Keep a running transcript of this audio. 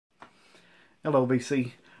Hello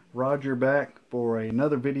VC, Roger back for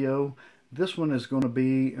another video. This one is going to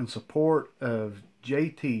be in support of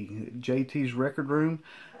JT's Record Room.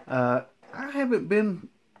 I haven't been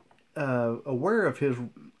aware of his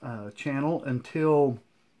channel until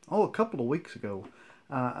a couple of weeks ago.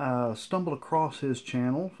 I stumbled across his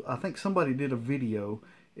channel. I think somebody did a video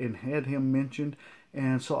and had him mentioned,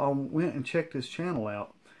 and so I went and checked his channel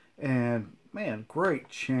out. And man, great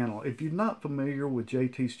channel. If you're not familiar with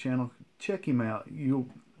JT's channel, check him out. You'll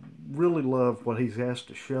really love what he has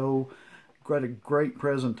to show. Got a great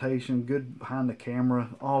presentation, good behind the camera,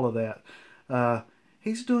 all of that.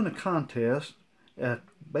 He's doing a contest,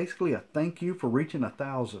 basically a thank you for reaching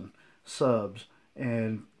 1,000 subs,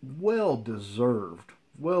 and well deserved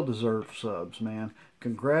subs, man.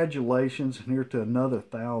 Congratulations, and here to another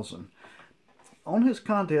 1,000. On his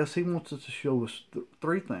contest, he wants us to show us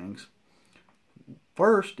three things.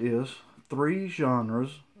 First is 3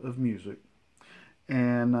 genres of music,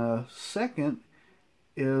 and second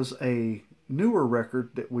is a newer record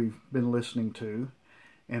that we've been listening to,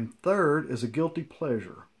 and third is a guilty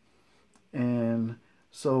pleasure. And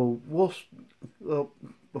so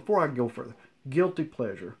before I go further, guilty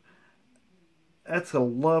pleasure, that's a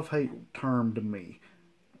love-hate term to me.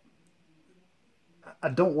 I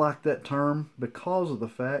don't like that term because of the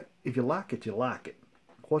fact, if you like it, you like it.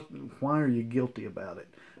 Why are you guilty about it?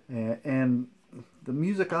 And the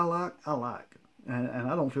music I like, and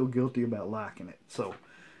I don't feel guilty about liking it. So,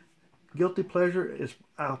 guilty pleasure is,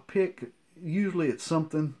 I'll pick, usually it's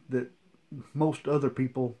something that most other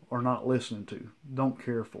people are not listening to, don't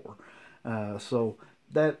care for. So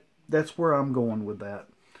that's where I'm going with that.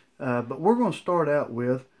 But we're going to start out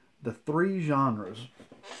with the 3 genres.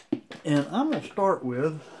 And I'm going to start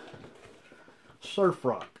with surf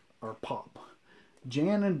rock or pop.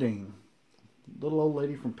 Jan and Dean, little old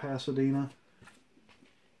lady from Pasadena.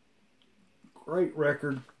 Great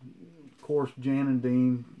record. Of course, Jan and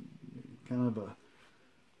Dean, kind of a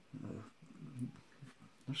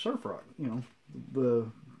surf rock, you know,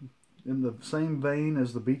 in the same vein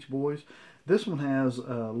as the Beach Boys. This one has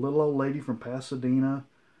little old lady from Pasadena,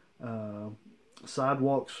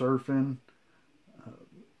 sidewalk surfing.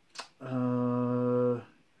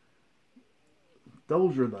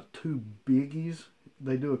 Those are the 2 biggies.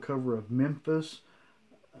 They do a cover of Memphis.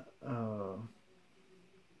 One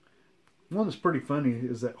that's pretty funny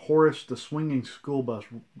is that Horace the Swinging School Bus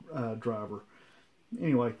Driver.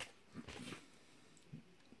 Anyway,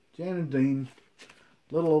 Jan and Dean,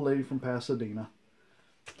 little old lady from Pasadena,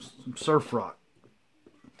 some surf rock.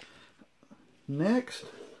 Next,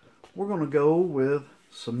 we're going to go with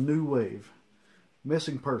some new wave.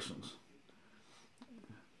 Missing Persons.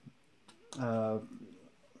 I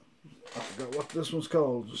forgot what this one's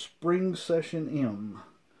called. Spring Session M.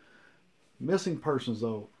 Missing Persons,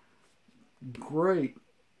 though. Great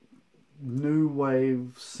new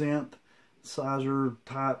wave synthesizer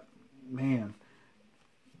type. Man,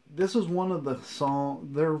 this is one of the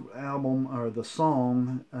their album, or the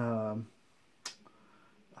song, I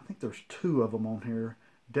think there's 2 of them on here.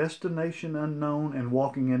 Destination Unknown and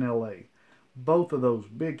Walking in LA. Both of those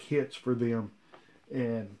big hits for them.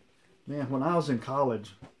 And man, when I was in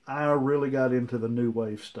college, I really got into the new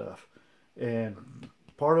wave stuff, and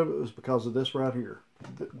part of it was because of this right here.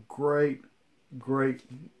 Great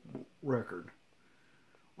record.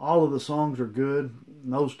 All of the songs are good.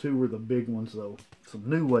 Those 2 were the big ones, though. Some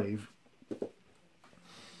new wave.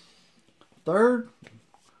 Third,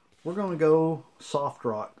 we're going to go soft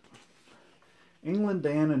rock. England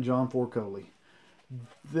Dan and John Forcoli.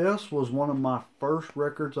 This was one of my first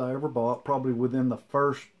records I ever bought, probably within the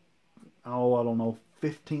first, I don't know,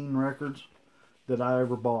 15 records that I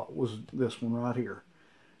ever bought was this one right here.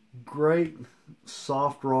 Great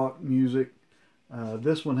soft rock music.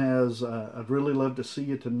 This one has I'd Really Love to See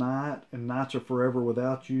You Tonight and Nights Are Forever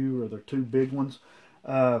Without You are their 2 big ones.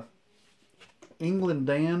 England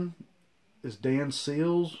Dan is Dan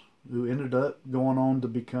Seals, who ended up going on to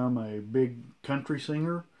become a big country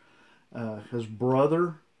singer. His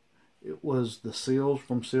brother, it was the Seals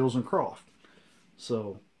from Seals and Croft.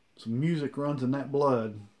 So some music runs in that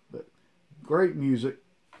blood, but great music.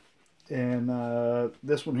 And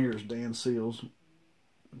this one here is Dan Seals.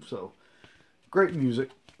 So great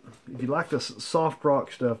music. If you like the soft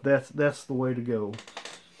rock stuff, that's the way to go.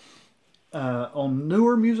 On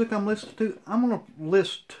newer music I'm listening to, I'm going to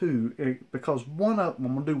list 2, because one of them,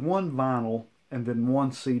 I'm going to do 1 vinyl and then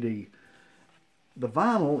 1 CD. The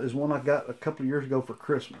vinyl is one I got a couple of years ago for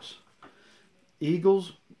Christmas.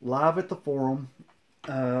 Eagles, Live at the Forum,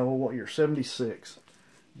 what year? 76.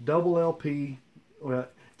 Double LP. Well,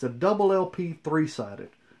 it's a double LP 3-sided.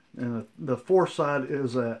 And the fourth side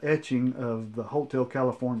is an etching of the Hotel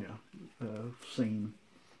California scene.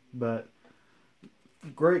 But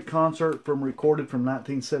great concert recorded from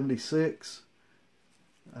 1976.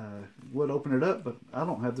 Would open it up, but I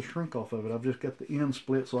don't have the shrink off of it. I've just got the end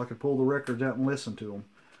split so I could pull the records out and listen to them.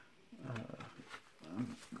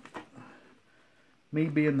 Me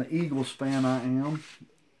being the Eagles fan I am.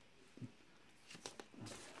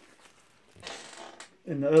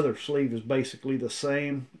 And the other sleeve is basically the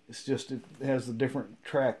same. It's just it has the different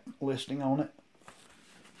track listing on it.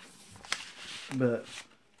 But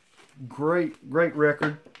great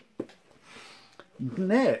record.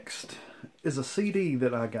 Next is a CD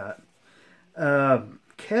that I got.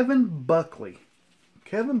 Kevin Buckley.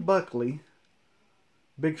 Kevin Buckley,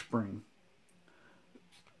 Big Spring.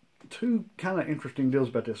 Two kind of interesting deals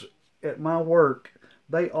about this. At my work,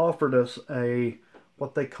 they offered us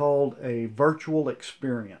what they called a virtual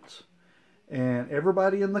experience. And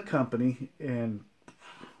everybody in the company, and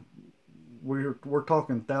we're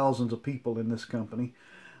talking thousands of people in this company,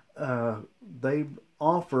 they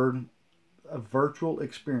offered a virtual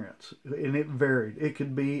experience, and it varied. It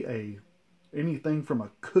could be anything from a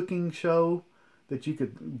cooking show that you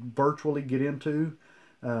could virtually get into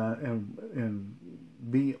and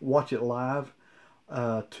watch it live,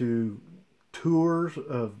 to tours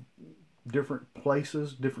of different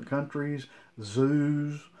places, different countries,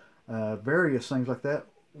 zoos, various things like that.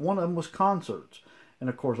 One of them was concerts, and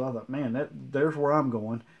of course I thought, man, there's where I'm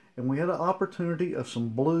going. And we had an opportunity of some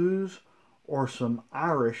blues or some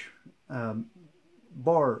Irish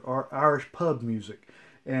bar or Irish pub music,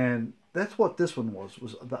 and that's what this one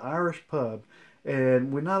was the Irish pub.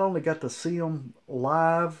 And we not only got to see them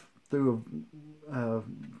live through a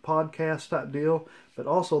podcast type deal, but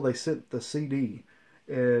also they sent the CD.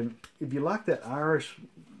 And if you like that Irish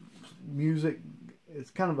music,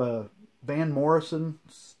 it's kind of a Van Morrison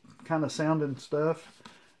kind of sounding stuff.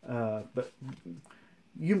 But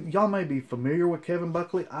y'all may be familiar with Kevin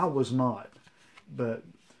Buckley. I was not. But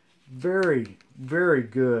very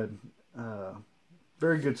good.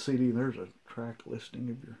 Very good CD. There's a track listing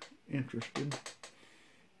if you're interested.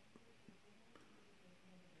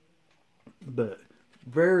 But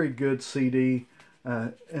very good CD.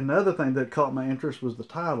 Another thing that caught my interest was the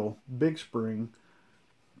title, Big Spring.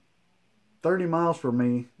 30 miles from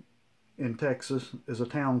me in Texas is a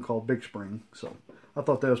town called Big Spring. So I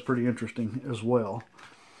thought that was pretty interesting as well.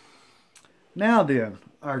 Now then,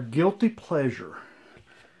 our guilty pleasure.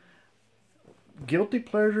 Guilty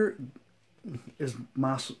pleasure is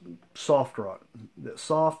my soft rock. That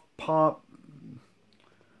soft pop,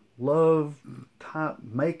 love type,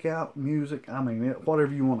 make out music. I mean,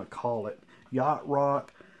 whatever you want to call it. Yacht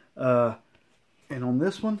rock. And on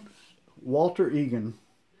this one, Walter Egan.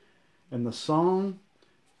 And the song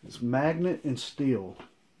is Magnet and Steel.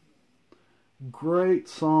 Great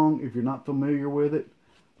song. If you're not familiar with it,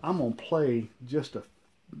 I'm going to play just a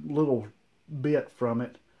little bit from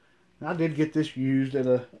it. I did get this used at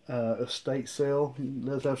a estate sale. It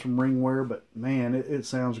does have some ringware, but man, it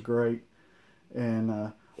sounds great. And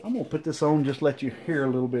I'm going to put this on, just let you hear a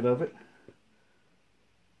little bit of it.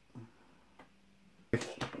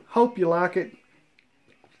 Hope you like it.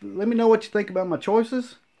 Let me know what you think about my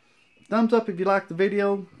choices. Thumbs up if you like the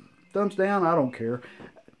video. Thumbs down, I don't care.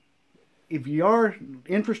 If you are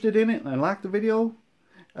interested in it and like the video,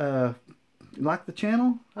 like the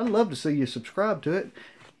channel, I'd love to see you subscribe to it.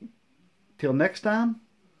 Till next time,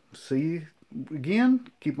 see you again.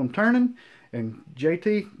 Keep them turning. And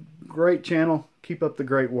JT, great channel. Keep up the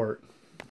great work.